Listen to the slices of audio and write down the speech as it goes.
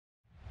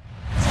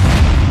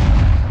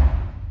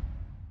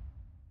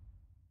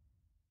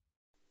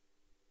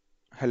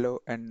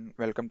Hello and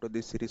welcome to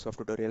this series of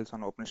tutorials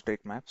on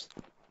OpenStreetMaps.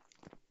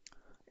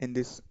 In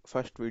this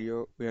first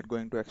video, we are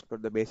going to explore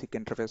the basic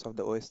interface of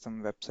the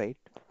OSM website.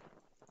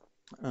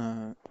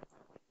 Uh,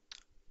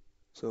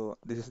 so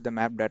this is the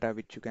map data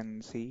which you can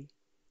see.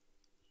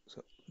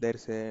 So there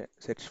is a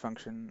search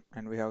function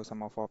and we have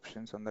some of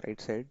options on the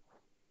right side.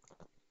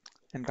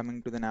 And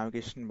coming to the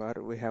navigation bar,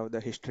 we have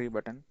the history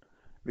button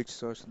which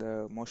shows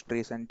the most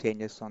recent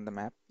changes on the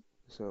map.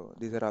 So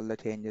these are all the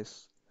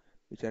changes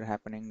which are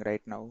happening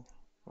right now,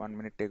 1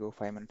 minute ago,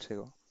 5 minutes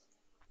ago.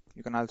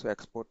 You can also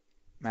export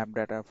map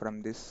data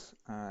from this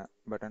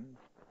button.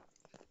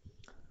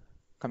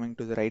 Coming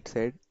to the right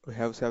side, we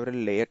have several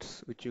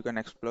layers which you can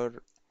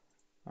explore,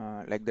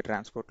 like the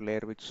transport layer,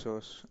 which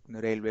shows the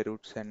railway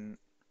routes and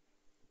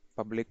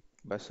public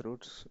bus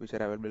routes which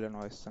are available on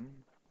OSM.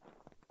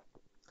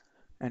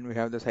 And we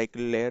have the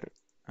cycle layer,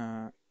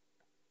 uh,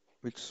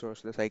 which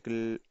shows the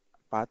cycle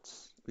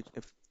paths, which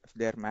if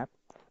they are mapped.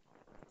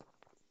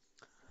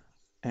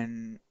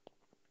 And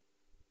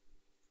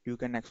you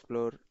can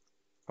explore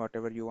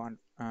whatever you want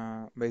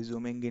by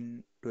zooming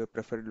in to a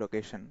preferred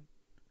location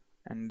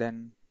and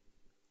then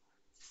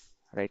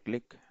right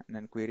click and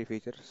then query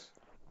features,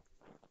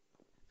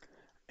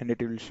 and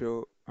it will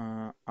show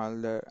all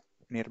the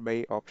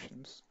nearby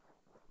options.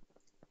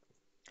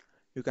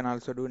 You can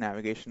also do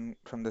navigation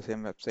from the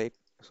same website.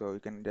 So you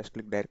can just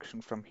click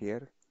direction from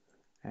here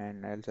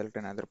and I'll select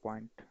another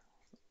point,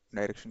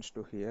 directions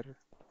to here,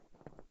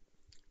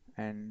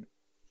 and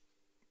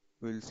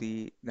we'll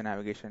see the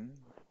navigation.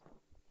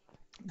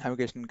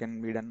 Navigation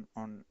can be done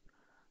on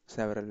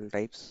several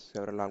types,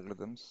 several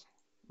algorithms,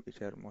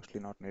 which are mostly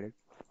not needed.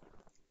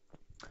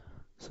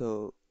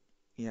 So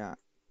yeah,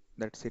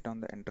 that's it on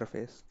the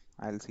interface.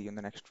 I'll see you in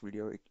the next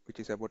video, which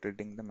is about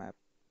editing the map.